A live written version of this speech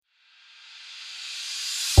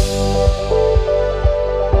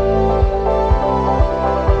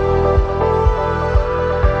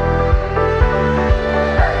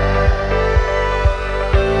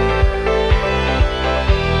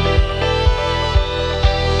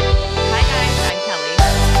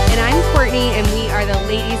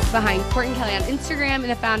behind Court and Kelly on Instagram and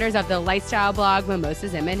the founders of the lifestyle blog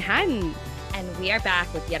Mimosas in Manhattan. And we are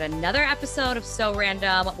back with yet another episode of So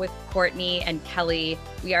Random with Courtney and Kelly.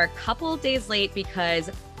 We are a couple days late because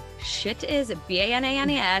shit is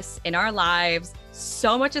BANANAS in our lives.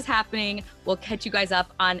 So much is happening. We'll catch you guys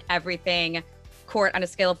up on everything. Court, on a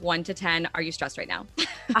scale of 1 to 10, are you stressed right now?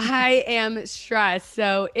 I am stressed.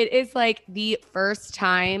 So it is like the first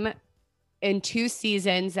time in 2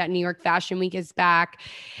 seasons that New York Fashion Week is back.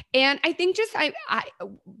 And I think just I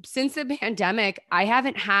since the pandemic, I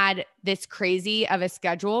haven't had this crazy of a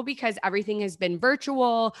schedule because everything has been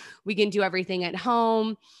virtual. We can do everything at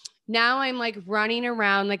home. Now I'm like running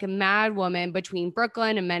around like a mad woman between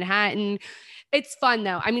Brooklyn and Manhattan. It's fun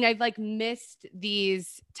though. I mean, I've like missed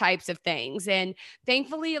these types of things. And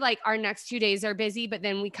thankfully, like our next 2 days are busy, but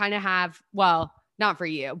then we kind of have, well, not for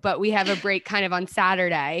you, but we have a break kind of on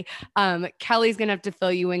Saturday. Kelly's going to have to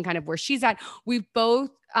fill you in kind of where she's at. We've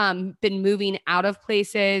both been moving out of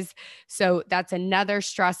places. So that's another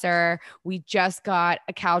stressor. We just got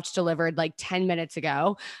a couch delivered like 10 minutes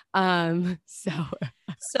ago. So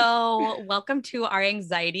welcome to our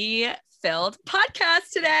anxiety filled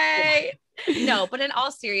podcast today. No, but in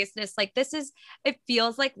all seriousness, like it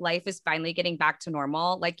feels like life is finally getting back to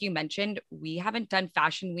normal. Like you mentioned, we haven't done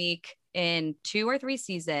Fashion Week in 2 or 3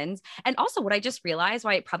 seasons. And also what I just realized,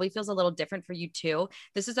 why it probably feels a little different for you too,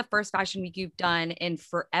 this is the first Fashion Week you've done in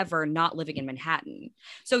forever not living in Manhattan.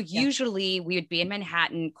 So usually we would be in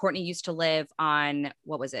Manhattan. Courtney used to live on,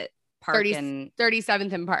 what was it?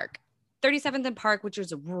 37th and Park. 37th and Park, which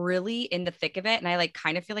was really in the thick of it. And I like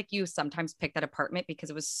kind of feel like you sometimes picked that apartment because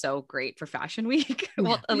it was so great for Fashion Week.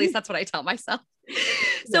 Well, at least that's what I tell myself.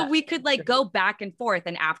 So we could like go back and forth.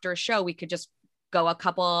 And after a show, we could just go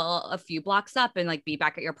a few blocks up and like be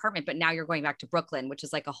back at your apartment. But now you're going back to Brooklyn, which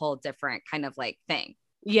is like a whole different kind of like thing.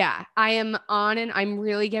 Yeah, I am on and I'm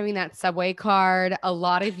really giving that subway card a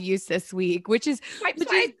lot of use this week, which is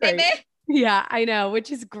great. Baby. Yeah, I know,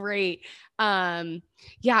 which is great.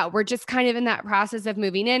 Yeah, we're just kind of in that process of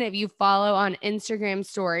moving in. If you follow on Instagram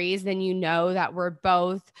stories, then you know that we're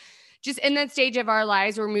both just in that stage of our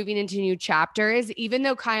lives. We're moving into new chapters. Even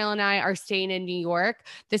though Kyle and I are staying in New York,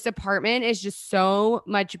 this apartment is just so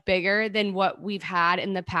much bigger than what we've had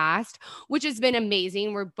in the past, which has been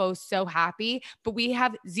amazing. We're both so happy, but we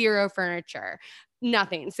have zero furniture.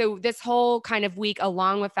 Nothing. So this whole kind of week,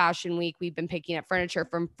 along with Fashion Week, we've been picking up furniture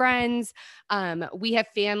from friends. We have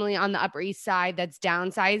family on the Upper East Side that's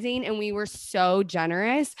downsizing, and we were so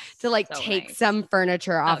generous to like take some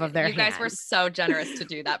furniture off of their hands. You guys were so generous to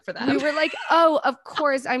do that for them. We were like, oh, of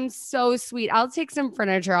course, I'm so sweet. I'll take some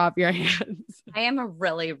furniture off your hands. I am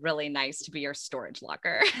really, really nice to be your storage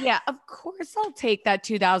locker. Yeah, of course I'll take that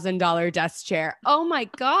 $2,000 desk chair. Oh my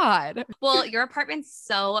God. Well, your apartment's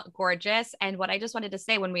so gorgeous. And what I just wanted to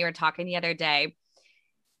say when we were talking the other day,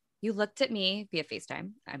 you looked at me via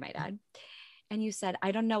FaceTime, I might add, and you said,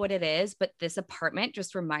 I don't know what it is, but this apartment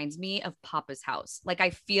just reminds me of Papa's house. Like, I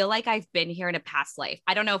feel like I've been here in a past life.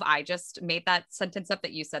 I don't know if I just made that sentence up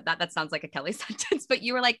that you said that. That sounds like a Kelly sentence, but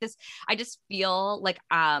you were like this. I just feel like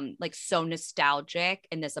so nostalgic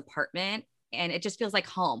in this apartment. And it just feels like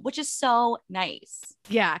home, which is so nice.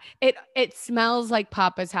 Yeah, it smells like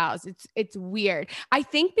Papa's house. It's weird. I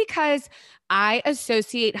think because I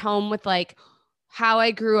associate home with like how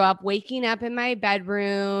I grew up, waking up in my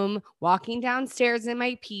bedroom, walking downstairs in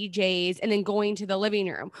my PJs, and then going to the living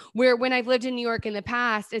room. Where when I've lived in New York in the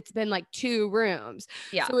past, it's been like 2 rooms.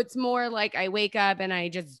 Yeah. So it's more like I wake up and I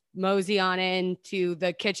just mosey on into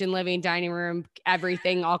the kitchen, living, dining room,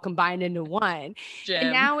 everything all combined into one. Gym.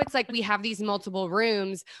 And now it's like we have these multiple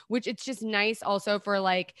rooms, which it's just nice also for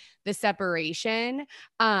like the separation.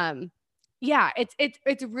 Yeah,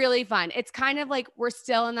 it's really fun. It's kind of like we're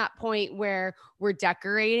still in that point where we're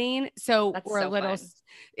decorating. So That's we're so a little, fun.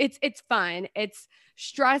 It's fun. It's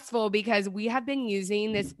stressful because we have been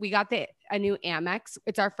using this. We got a new Amex.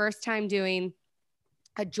 It's our first time doing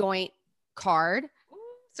a joint card.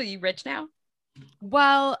 So you rich now?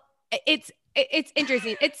 Well, it's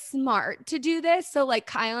interesting. It's smart to do this. So like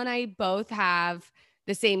Kyle and I both have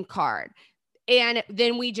the same card. And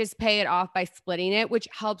then we just pay it off by splitting it, which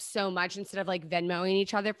helps so much instead of like Venmoing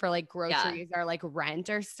each other for like groceries or like rent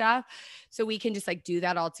or stuff. So we can just like do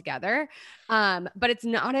that all together. But it's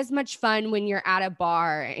not as much fun when you're at a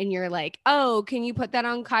bar and you're like, oh, can you put that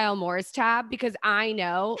on Kyle Moore's tab? Because I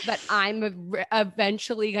know that I'm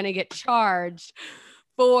eventually going to get charged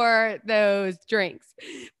for those drinks.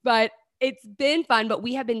 But it's been fun, but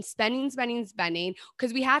we have been spending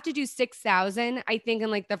because we have to do 6,000, I think,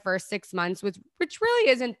 in like the first 6 months, which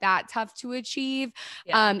really isn't that tough to achieve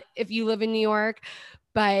if you live in New York.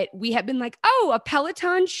 But we have been like, oh, a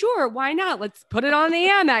Peloton, sure, why not? Let's put it on the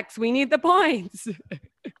Amex. We need the points.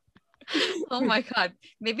 Oh my God.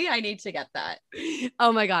 Maybe I need to get that.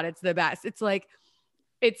 Oh my God, it's the best. It's like,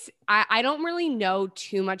 I don't really know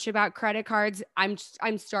too much about credit cards. I'm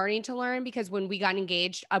starting to learn, because when we got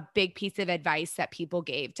engaged, a big piece of advice that people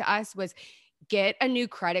gave to us was get a new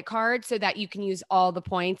credit card so that you can use all the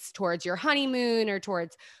points towards your honeymoon or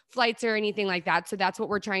towards flights or anything like that. So that's what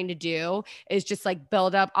we're trying to do, is just like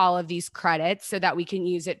build up all of these credits so that we can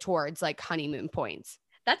use it towards like honeymoon points.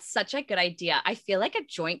 That's such a good idea. I feel like a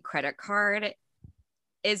joint credit card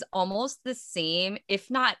is almost the same,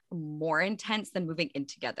 if not more intense than moving in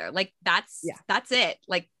together. Like that's it.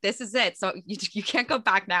 Like this is it. So you can't go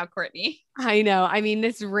back now, Courtney. I know. I mean,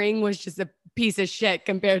 this ring was just a piece of shit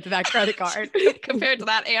compared to that credit card. Compared to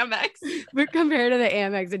that Amex. But compared to the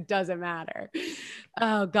Amex, it doesn't matter.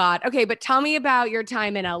 Oh God. Okay. But tell me about your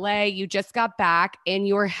time in LA. You just got back and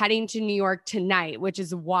you're heading to New York tonight, which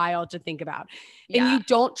is wild to think about. Yeah. And you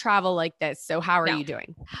don't travel like this. So how are No. you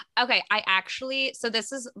doing? Okay. So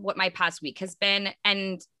this is what my past week has been.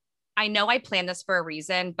 And I know I planned this for a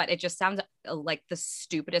reason, but it just sounds like the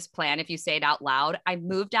stupidest plan if you say it out loud. I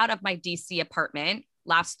moved out of my DC apartment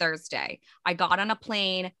last Thursday. I got on a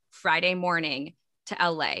plane Friday morning to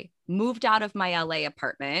LA, moved out of my LA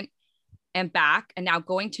apartment and back, and now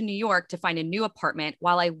going to New York to find a new apartment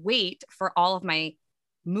while I wait for all of my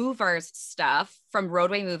movers stuff from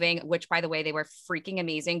Roadway Moving, which by the way, they were freaking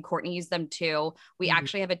amazing. Courtney used them too. We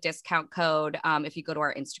actually have a discount code. If you go to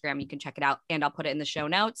our Instagram, you can check it out and I'll put it in the show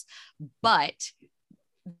notes. But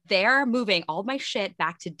they're moving all my shit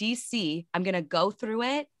back to DC. I'm going to go through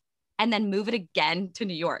it and then move it again to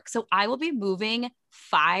New York. So I will be moving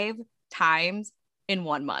 5 times in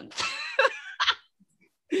 1 month.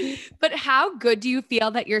 But how good do you feel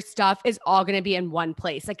that your stuff is all going to be in one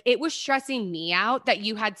place? Like, it was stressing me out that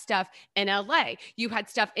you had stuff in LA, you had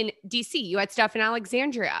stuff in DC, you had stuff in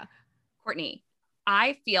Alexandria. Courtney,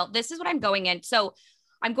 I feel this is what I'm going in. So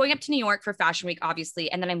I'm going up to New York for Fashion Week, obviously,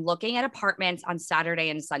 and then I'm looking at apartments on Saturday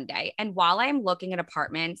and Sunday. And while I'm looking at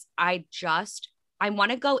apartments, I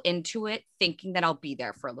want to go into it thinking that I'll be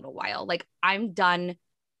there for a little while. Like I'm done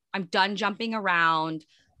jumping around.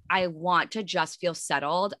 I want to just feel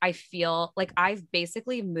settled. I feel like I've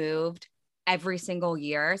basically moved every single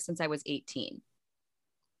year since I was 18,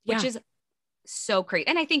 which is so crazy.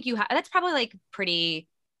 And I think that's probably like pretty,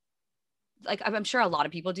 like, I'm sure a lot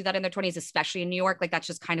of people do that in their 20s, especially in New York. Like that's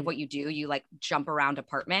just kind of what you do. You like jump around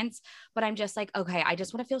apartments, but I'm just like, okay, I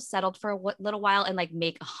just want to feel settled for a little while and like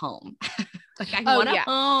make a home. Like I want a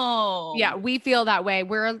home. Yeah, we feel that way.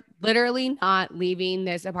 We're literally not leaving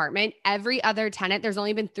this apartment. Every other tenant, there's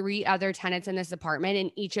only been 3 other tenants in this apartment,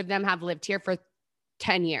 and each of them have lived here for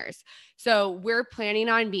 10 years. So we're planning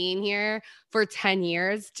on being here for 10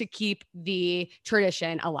 years to keep the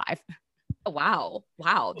tradition alive. Wow.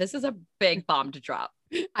 This is a big bomb to drop.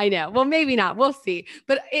 I know. Well, maybe not. We'll see.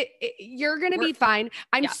 But you're going to be fine.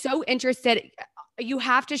 I'm so interested. You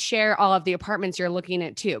have to share all of the apartments you're looking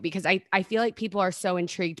at too, because I feel like people are so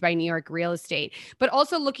intrigued by New York real estate, but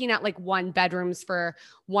also looking at like 1 bedrooms for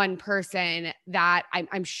 1 person, that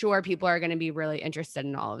I'm sure people are going to be really interested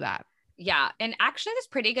in all of that. Yeah. And actually there's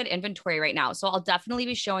pretty good inventory right now. So I'll definitely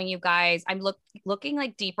be showing you guys. I'm looking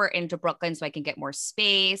like deeper into Brooklyn so I can get more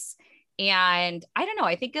space. And I don't know,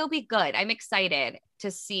 I think it'll be good. I'm excited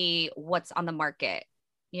to see what's on the market,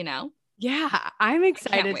 you know? Yeah, I'm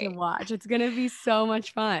excited to watch. It's going to be so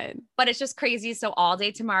much fun. But it's just crazy. So all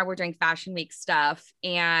day tomorrow, we're doing Fashion Week stuff.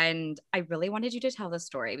 And I really wanted you to tell the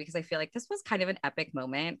story because I feel like this was kind of an epic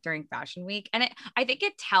moment during Fashion Week. And I think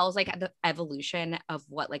it tells like the evolution of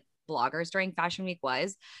what like bloggers during Fashion Week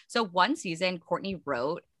was. So one season, Courtney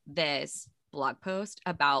wrote this blog post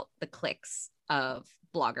about the cliques of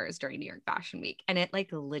bloggers during New York Fashion Week. And it like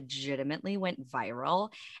legitimately went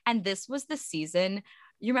viral. And this was the season.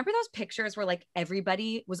 You remember those pictures where like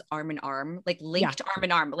everybody was arm in arm, like linked arm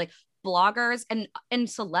in arm, like bloggers and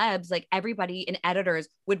celebs, like everybody and editors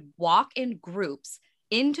would walk in groups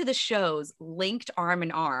into the shows linked arm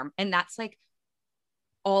in arm. And that's like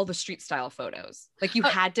all the street style photos. Like you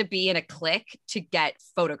had to be in a clique to get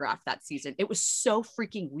photographed that season. It was so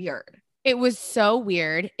freaking weird. It was so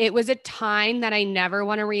weird. It was a time that I never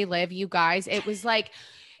want to relive, you guys. It was like,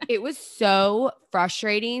 it was so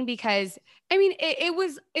frustrating because I mean, it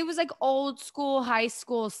was like old school, high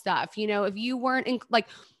school stuff. You know, if you weren't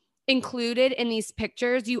included in these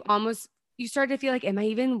pictures, you you start to feel like, am I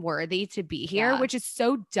even worthy to be here? Yeah. Which is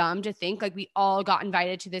so dumb to think. Like we all got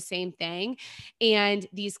invited to the same thing. And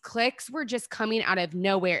these cliques were just coming out of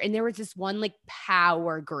nowhere. And there was this one like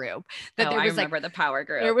power group that I remember the power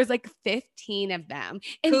group. There was like 15 of them.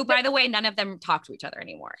 And who, by the way, none of them talk to each other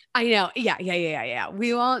anymore. I know. Yeah.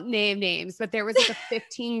 We won't name names, but there was like a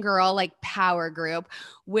 15 girl like power group,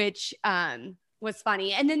 which was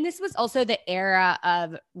funny. And then this was also the era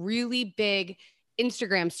of really big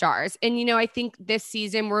Instagram stars. And, you know, I think this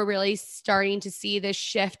season we're really starting to see this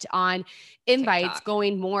shift on invites TikTok.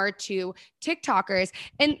 going more to TikTokers.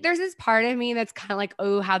 And there's this part of me that's kind of like,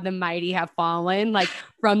 oh, how the mighty have fallen, like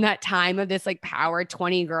from that time of this like power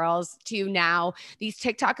 20 girls to now these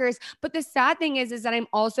TikTokers. But the sad thing is that I'm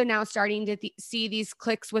also now starting to see these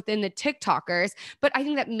cliques within the TikTokers. But I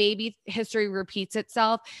think that maybe history repeats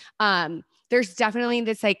itself. There's definitely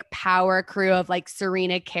this like power crew of like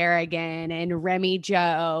Serena Kerrigan and Remy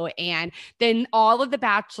Jo, and then all of the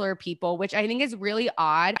Bachelor people, which I think is really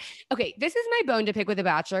odd. Okay, this is my bone to pick with the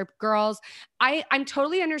Bachelor girls. I'm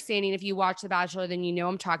totally understanding if you watch The Bachelor, then you know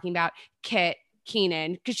I'm talking about Kit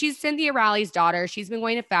Keenan, because she's Cynthia Rowley's daughter. She's been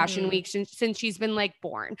going to Fashion Week since she's been like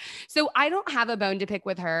born. So I don't have a bone to pick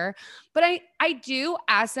with her, but I do,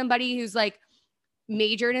 as somebody who's like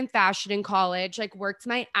majored in fashion in college, like worked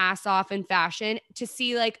my ass off in fashion, to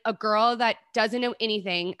see like a girl that doesn't know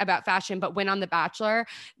anything about fashion but went on The Bachelor.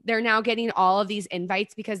 They're now getting all of these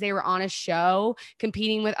invites because they were on a show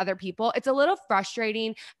competing with other people. It's a little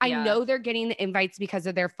frustrating. I know they're getting the invites because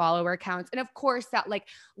of their follower counts, and of course that like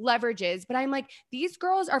leverages, but I'm like, these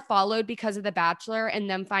girls are followed because of The Bachelor and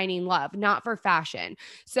them finding love, not for fashion.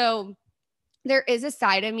 So there is a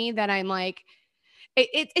side of me that I'm like,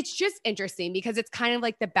 it's just interesting because it's kind of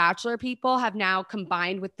like the Bachelor people have now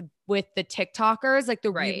combined with the TikTokers, like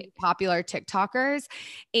the really popular TikTokers.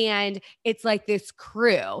 And it's like this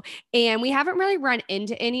crew, and we haven't really run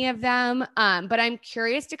into any of them. But I'm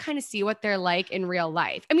curious to kind of see what they're like in real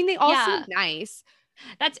life. I mean, they all seem nice.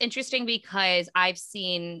 That's interesting because I've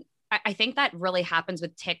seen, I think that really happens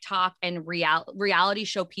with TikTok and reality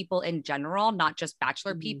show people in general, not just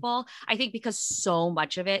Bachelor people. I think because so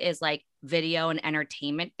much of it is like video and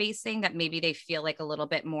entertainment facing, that maybe they feel like a little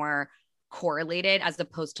bit more correlated as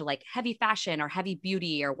opposed to like heavy fashion or heavy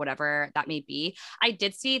beauty or whatever that may be. I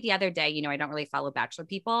did see the other day, you know, I don't really follow Bachelor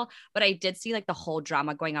people, but I did see like the whole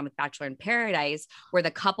drama going on with Bachelor in Paradise, where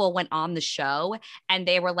the couple went on the show and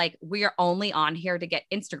they were like, we are only on here to get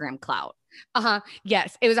Instagram clout.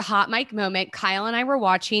 Yes, it was a hot mic moment. Kyle and I were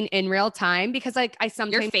watching in real time because like I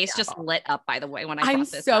sometimes— Your face just lit up, by the way, when I'm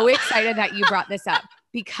brought this so up. excited that you brought this up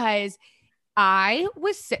because I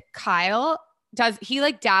was Kyle he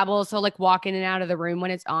like dabbles, so like walk in and out of the room when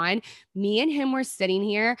it's on. Me and him were sitting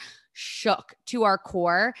here shook to our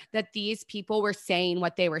core that these people were saying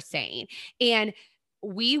what they were saying. And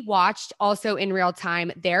we watched also in real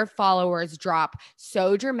time their followers drop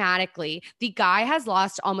so dramatically. The guy has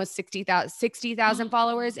lost almost 60,000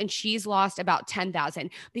 followers, and she's lost about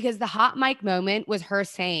 10,000 because the hot mic moment was her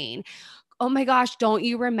saying, oh my gosh, don't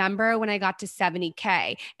you remember when I got to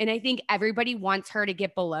 70K? And I think everybody wants her to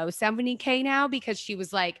get below 70K now because she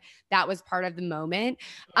was like, that was part of the moment.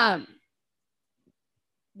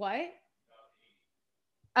 What?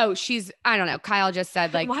 Oh, I don't know. Kyle just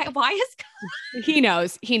said like, why is he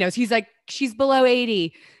knows. He's like, she's below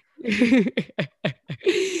 80.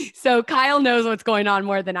 So Kyle knows what's going on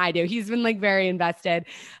more than I do. He's been like very invested.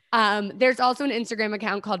 There's also an Instagram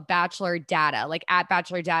account called Bachelor Data, like at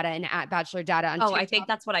Bachelor Data and at Bachelor Data on TikTok. I think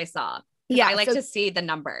that's what I saw. Yeah, I like to see the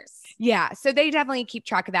numbers. Yeah, so they definitely keep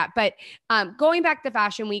track of that. But going back to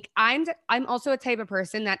Fashion Week, I'm also a type of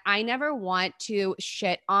person that I never want to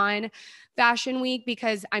shit on Fashion Week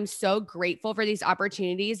because I'm so grateful for these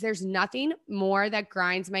opportunities. There's nothing more that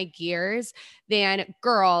grinds my gears than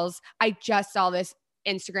girls. I just saw this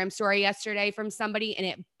Instagram story yesterday from somebody and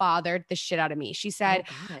it bothered the shit out of me. She said,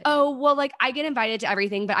 oh well, like I get invited to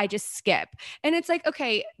everything, but I just skip. And it's like,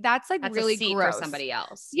 okay, that's really gross for somebody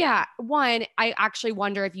else. Yeah. One, I actually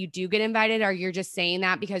wonder if you do get invited or you're just saying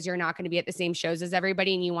that because you're not going to be at the same shows as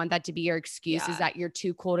everybody and you want that to be your excuse is that you're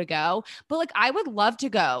too cool to go. But like, I would love to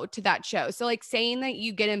go to that show. So like saying that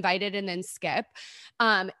you get invited and then skip,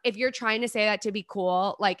 if you're trying to say that to be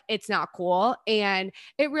cool, like it's not cool. And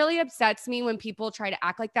it really upsets me when people try to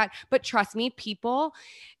act like that. But trust me, people,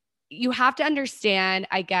 you have to understand,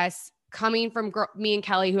 I guess, coming from me and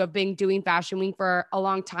Kelly, who have been doing Fashion Week for a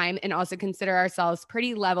long time and also consider ourselves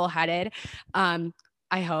pretty level-headed.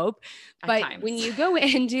 I hope. At But times. when you go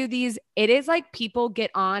into these, it is like people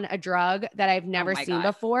get on a drug that I've never my seen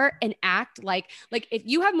God. before and act like if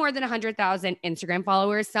you have more than 100,000 Instagram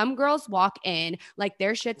followers, some girls walk in like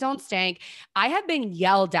their shit don't stink. I have been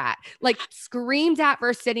yelled at, like screamed at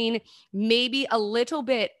for sitting maybe a little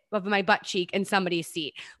bit of my butt cheek in somebody's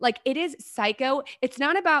seat. Like it is psycho. It's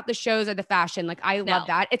not about the shows or the fashion. Like I love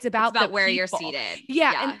that. It's about the where you're people. seated.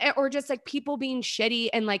 Yeah. And or just like people being shitty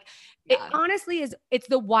and like it Yeah. honestly is, it's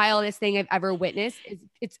the wildest thing I've ever witnessed.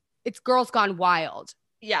 It's girls gone wild.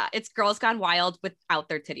 Yeah, it's girls gone wild without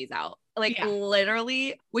their titties out. Like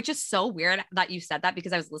literally, which is so weird that you said that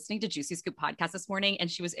because I was listening to Juicy Scoop podcast this morning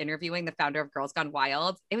and she was interviewing the founder of Girls Gone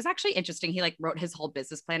Wild. It was actually interesting. He like wrote his whole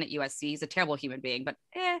business plan at USC. He's a terrible human being, but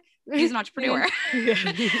he's an entrepreneur.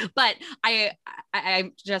 But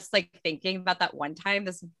I'm just like thinking about that one time,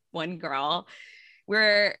 this one girl,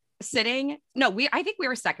 we're sitting, I think we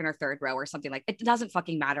were second or third row or something. Like it doesn't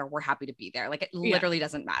fucking matter. We're happy to be there. Like it literally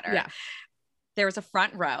doesn't matter. Yeah. There was a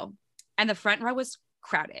front row and the front row was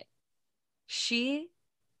crowded. She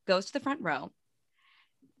goes to the front row,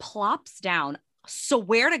 plops down,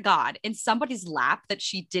 swear to God, in somebody's lap that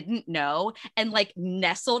she didn't know and like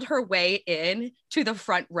nestled her way in to the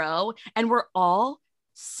front row. And we're all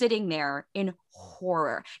sitting there in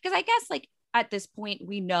horror. Because I guess like at this point,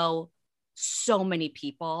 we know so many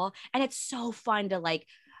people and it's so fun to like,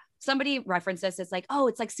 somebody referenced this. It's like, oh,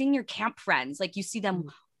 it's like seeing your camp friends. Like you see them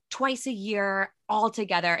twice a year all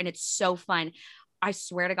together and it's so fun. I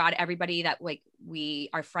swear to God, everybody that like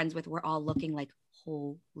we are friends with, we're all looking like,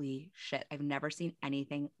 holy shit, I've never seen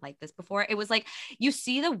anything like this before. It was like, you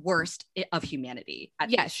see the worst of humanity at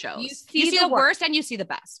these shows. You see the worst and you see the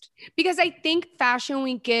best. Because I think Fashion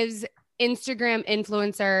Week gives Instagram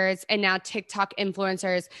influencers and now TikTok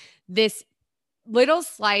influencers this little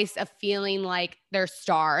slice of feeling like they're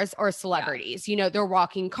stars or celebrities. You know, they're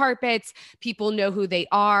walking carpets, people know who they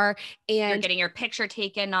are, and you're getting your picture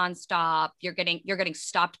taken nonstop. You're getting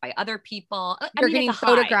stopped by other people. You're getting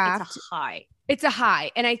photographed. It's a high. It's a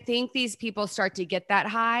high. And I think these people start to get that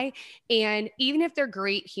high. And even if they're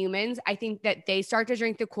great humans, I think that they start to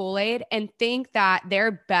drink the Kool-Aid and think that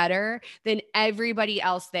they're better than everybody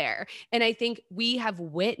else there. And I think we have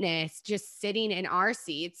witnessed, just sitting in our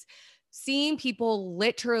seats, seeing people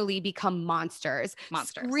literally become monsters,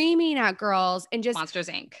 screaming at girls and just Monsters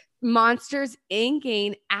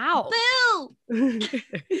Inc. out. Boo!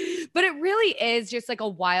 But it really is just like a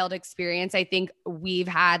wild experience. I think we've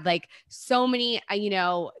had like so many,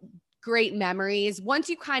 great memories once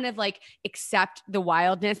you kind of like accept the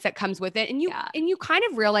wildness that comes with it and you kind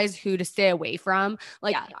of realize who to stay away from.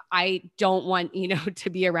 Like, I don't want, to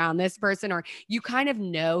be around this person, or you kind of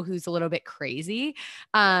know who's a little bit crazy.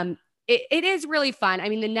 It is really fun. I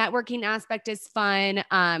mean, the networking aspect is fun.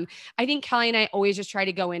 I think Kelly and I always just try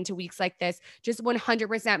to go into weeks like this, just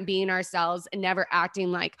 100% being ourselves and never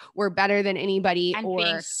acting like we're better than anybody and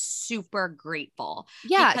being super grateful.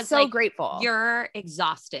 Yeah. Because, so grateful. You're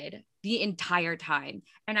exhausted the entire time.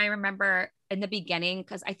 And I remember in the beginning,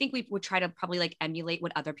 because I think we would try to probably like emulate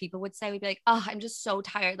what other people would say. We'd be like, oh, I'm just so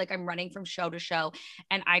tired. Like I'm running from show to show.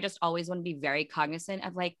 And I just always want to be very cognizant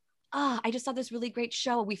of like, I just saw this really great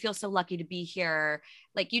show. We feel so lucky to be here.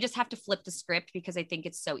 Like you just have to flip the script because I think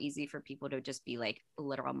it's so easy for people to just be like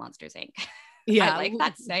literal Monsters Inc. Yeah. I like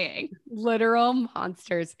that saying. Literal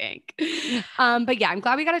Monsters Inc. But yeah, I'm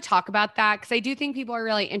glad we got to talk about that because I do think people are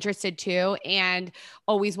really interested too and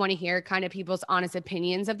always want to hear kind of people's honest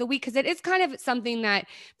opinions of the week because it is kind of something that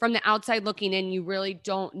from the outside looking in, you really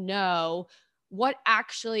don't know what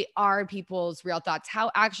actually are people's real thoughts? How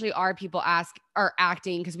actually are people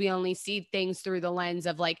acting? Because we only see things through the lens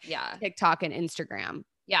of like TikTok and Instagram.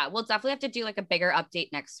 Yeah, we'll definitely have to do like a bigger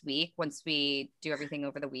update next week once we do everything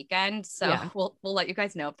over the weekend. So we'll let you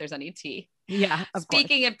guys know if there's any tea. Yeah.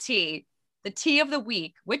 Speaking of tea, the tea of the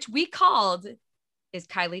week, which we called, is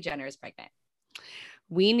Kylie Jenner is pregnant.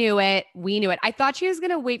 We knew it. I thought she was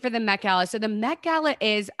going to wait for the Met Gala. So the Met Gala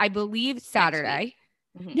is, I believe, Saturday.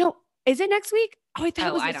 Mm-hmm. No. Is it next week? Oh, I thought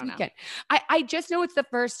it was this weekend. I just know it's the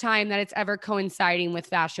first time that it's ever coinciding with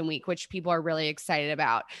Fashion Week, which people are really excited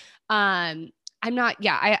about. I'll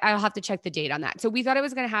have to check the date on that. So we thought it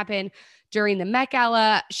was going to happen during the Met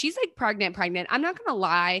Gala. She's like pregnant. I'm not going to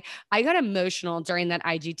lie. I got emotional during that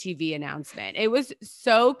IGTV announcement. It was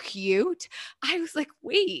so cute. I was like,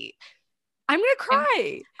 wait, I'm going to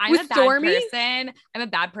cry. I'm a bad person. I'm a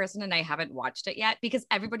bad person and I haven't watched it yet because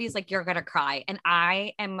everybody's like, you're going to cry. And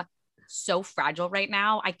I am so fragile right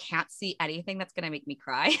now. I can't see anything that's going to make me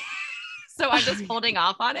cry. So I'm just holding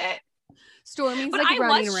off on it. Stormy's like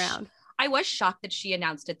running around. I was shocked that she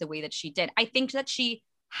announced it the way that she did. I think that she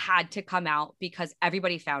had to come out because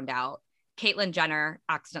everybody found out. Caitlyn Jenner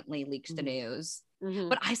accidentally leaked the news. Mm-hmm.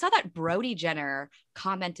 But I saw that Brody Jenner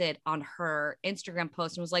commented on her Instagram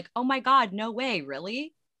post and was like, oh my God, no way,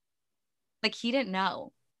 really? Like he didn't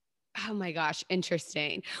know. Oh my gosh,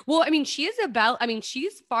 interesting. Well, I mean, she's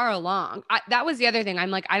far along. That was the other thing.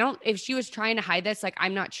 I'm like, if she was trying to hide this, like,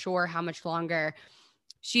 I'm not sure how much longer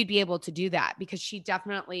she'd be able to do that because she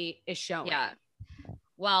definitely is showing. Yeah.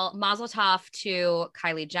 Well, mazel tov to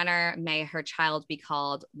Kylie Jenner. May her child be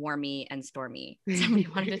called Warmy and Stormy. Somebody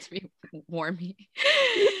wanted it to be Warmy.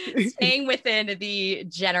 Staying within the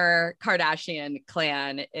Jenner Kardashian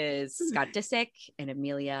clan is Scott Disick and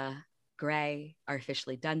Amelia Gray are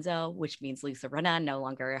officially donezo, which means Lisa Rinna no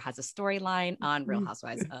longer has a storyline on Real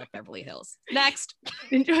Housewives of Beverly Hills. Next.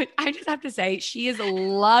 I just have to say, she is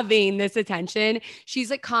loving this attention.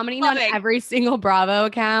 She's like commenting on every single Bravo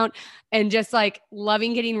account and just like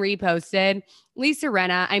loving getting reposted. Lisa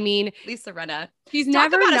Rinna, she's Talk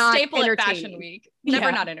never about not a staple at entertaining. Fashion Week.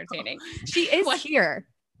 Never not entertaining. She is here.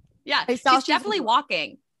 Yeah, she's definitely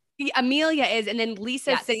walking. Amelia is, and then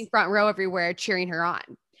Lisa's sitting front row everywhere cheering her on.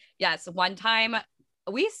 Yes. One time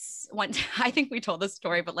I think we told this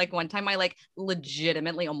story, but like one time I like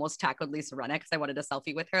legitimately almost tackled Lisa Rinna because I wanted a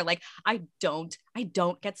selfie with her. Like I don't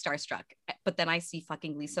get starstruck, but then I see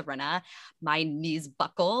fucking Lisa Rinna, my knees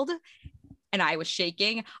buckled and I was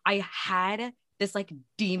shaking. I had this like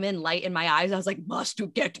demon light in my eyes. I was like, must to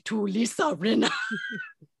get to Lisa Rinna.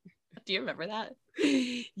 Do you remember that?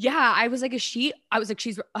 Yeah, I was like, is she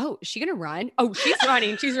gonna run? Oh, she's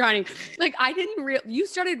running. Like I didn't you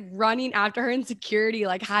started running after her and security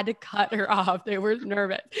like had to cut her off. They were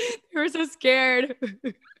nervous. They were so scared.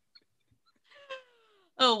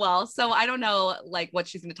 Oh, well, so I don't know like what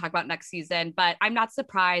she's going to talk about next season, but I'm not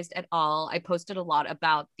surprised at all. I posted a lot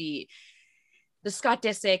about the Scott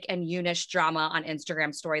Disick and Eunice drama on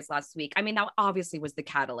Instagram stories last week. I mean, that obviously was the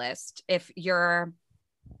catalyst. If your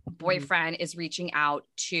boyfriend is reaching out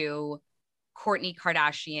to Kourtney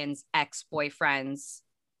Kardashian's ex-boyfriend's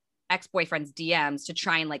DMs to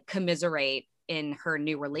try and like commiserate in her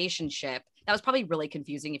new relationship. That was probably really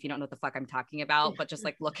confusing if you don't know what the fuck I'm talking about, but just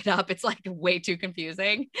like look it up. It's like way too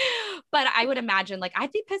confusing. But I would imagine like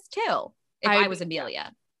I'd be pissed too if I was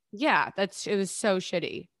Amelia. Yeah, it was so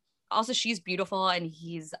shitty. Also, she's beautiful and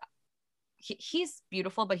he's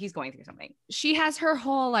beautiful, but he's going through something. She has her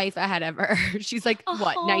whole life ahead of her. She's like,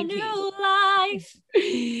 what, 19? New life.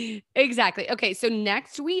 Exactly. Okay, so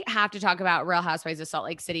next we have to talk about Real Housewives of Salt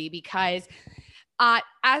Lake City because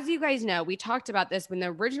as you guys know, we talked about this when the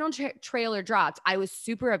original trailer dropped. I was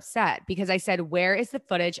super upset because I said, where is the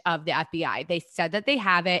footage of the FBI? They said that they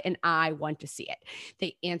have it and I want to see it.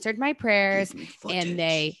 They answered my prayers and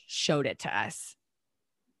they showed it to us.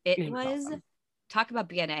 It was, talk about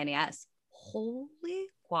BNNS. Holy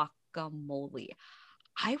guacamole.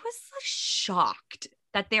 I was shocked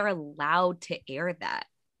that they're allowed to air that.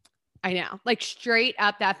 I know. Like straight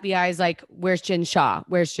up, the FBI is like, where's Jen Shah?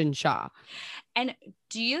 Where's Jen Shah? And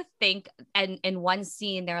do you think, and in one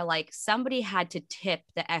scene, they're like, somebody had to tip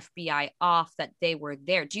the FBI off that they were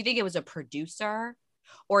there. Do you think it was a producer?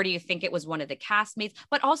 Or do you think it was one of the castmates?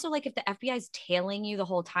 But also, like, if the FBI is tailing you the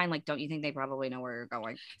whole time, like, don't you think they probably know where you're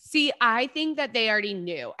going? See, I think that they already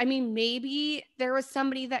knew. I mean, maybe there was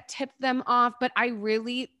somebody that tipped them off, but I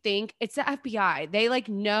really think it's the FBI. They like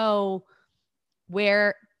know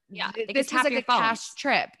where. Yeah, this was like a cash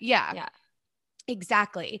trip. Yeah.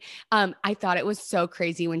 Exactly. I thought it was so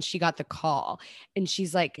crazy when she got the call and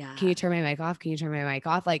she's like, can you turn my mic off? Can you turn my mic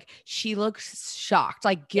off? Like she looks shocked,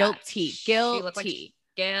 like guilty. She looked like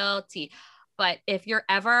guilty. But if you're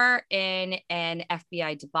ever in an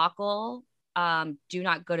FBI debacle, do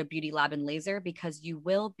not go to Beauty Lab and Laser because you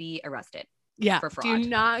will be arrested. Yeah. For fraud. Do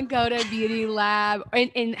not go to Beauty Lab.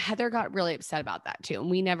 And Heather got really upset about that too. And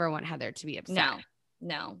we never want Heather to be upset.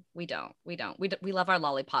 No, we don't. We love our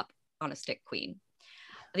lollipop on a stick queen.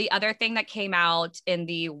 The other thing that came out in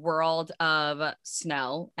the world of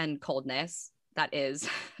snow and coldness that is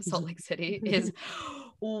Salt Lake City is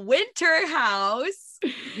Winter House,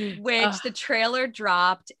 which the trailer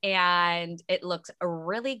dropped and it looks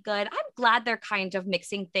really good. I'm glad they're kind of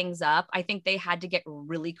mixing things up. I think they had to get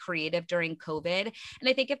really creative during COVID. And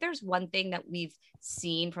I think if there's one thing that we've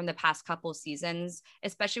seen from the past couple of seasons,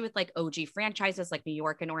 especially with like OG franchises like New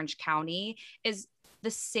York and Orange County, is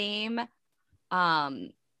the same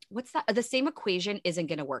the same equation isn't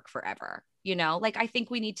going to work forever. You know, like I think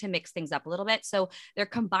we need to mix things up a little bit. So they're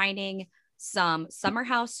combining some Summer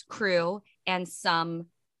House crew and some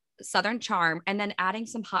Southern charm and then adding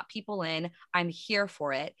some hot people in. I'm here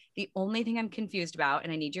for it. The only thing I'm confused about,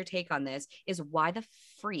 and I need your take on this, is why the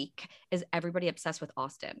freak is everybody obsessed with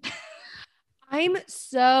Austin? I'm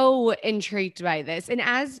so intrigued by this. And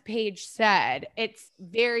as Paige said, it's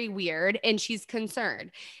very weird and she's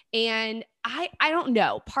concerned. And I don't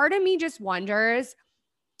know. Part of me just wonders,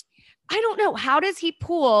 I don't know, how does he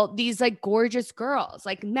pull these like gorgeous girls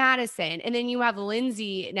like Madison? And then you have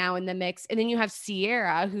Lindsay now in the mix. And then you have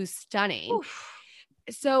Sierra, who's stunning. Oof.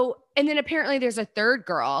 So, and then apparently there's a third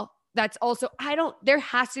girl that's also, there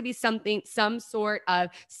has to be some sort of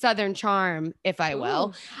Southern charm, if I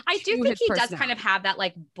will. I do think he does kind of have that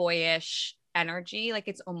like boyish energy. Like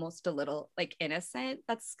it's almost a little like innocent.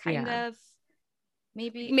 That's kind of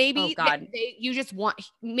maybe, oh God. You just want,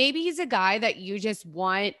 maybe he's a guy that you just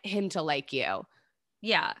want him to like you.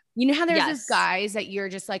 Yeah. You know how there's these guys that you're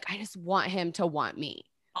just like, I just want him to want me.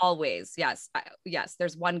 Always. Yes. Yes.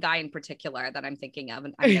 There's one guy in particular that I'm thinking of,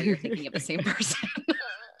 and I know you're thinking of the same person.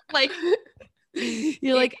 Like,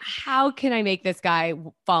 you're like, how can I make this guy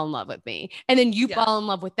fall in love with me? And then you fall in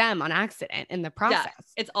love with them on accident in the process. Yeah,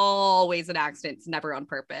 it's always an accident. It's never on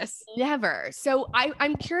purpose. Never. So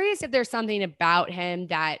I'm curious if there's something about him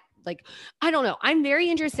that, like, I don't know. I'm very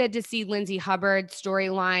interested to see Lindsay Hubbard's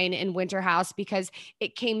storyline in Winter House, because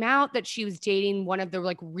it came out that she was dating one of the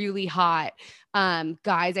like really hot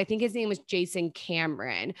guys. I think his name was Jason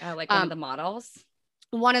Cameron. Like one of the models.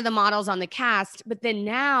 One of the models on the cast. But then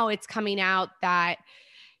now it's coming out that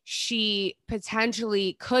she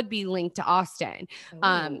potentially could be linked to Austin.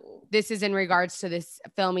 This is in regards to this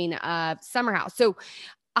filming of Summer House. So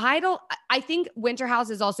I think Winter House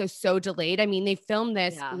is also so delayed. I mean, they filmed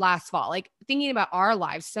this last fall. Like, thinking about our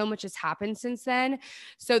lives, so much has happened since then.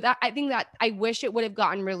 So that I think that I wish it would have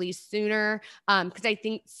gotten released sooner, because I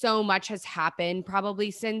think so much has happened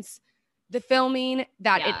probably since the filming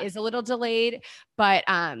that it is a little delayed. But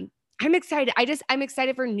I'm excited. I'm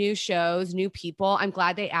excited for new shows, new people. I'm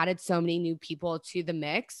glad they added so many new people to the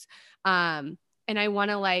mix. And I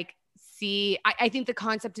want to like see, I think the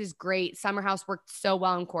concept is great. Summer House worked so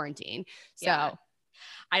well in quarantine. So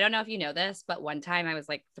I don't know if you know this, but one time I was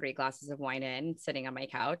like 3 glasses of wine in, sitting on my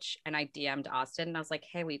couch, and I DM'd Austin and I was like,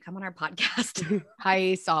 hey, will you come on our podcast?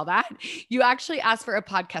 I saw that. You actually asked for a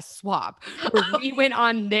podcast swap. We went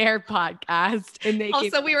on their podcast, and they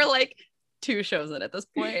also, we were like 2 shows in at this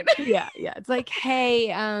point. Yeah. It's like, hey,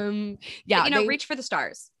 but, reach for the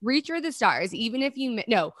stars. Reach for the stars. Even if you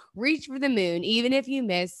reach for the moon. Even if you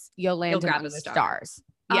miss, you'll land on the stars.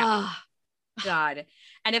 Yeah. Oh, God.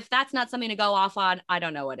 And if that's not something to go off on, I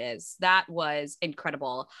don't know what is. That was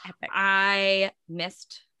incredible. Epic. I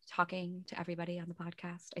missed talking to everybody on the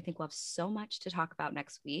podcast. I think we'll have so much to talk about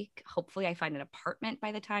next week. Hopefully I find an apartment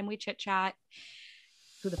by the time we chit chat.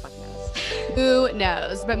 Who the fuck knows? Who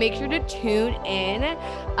knows? But make sure to tune in.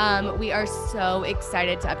 We are so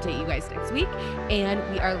excited to update you guys next week. And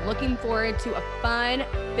we are looking forward to a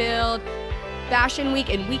fun-filled Fashion Week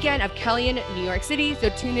and weekend of Kelly in New York City. So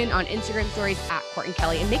tune in on Instagram stories @Court and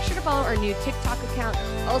Kelly. And make sure to follow our new TikTok account,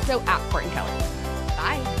 also @Court and Kelly.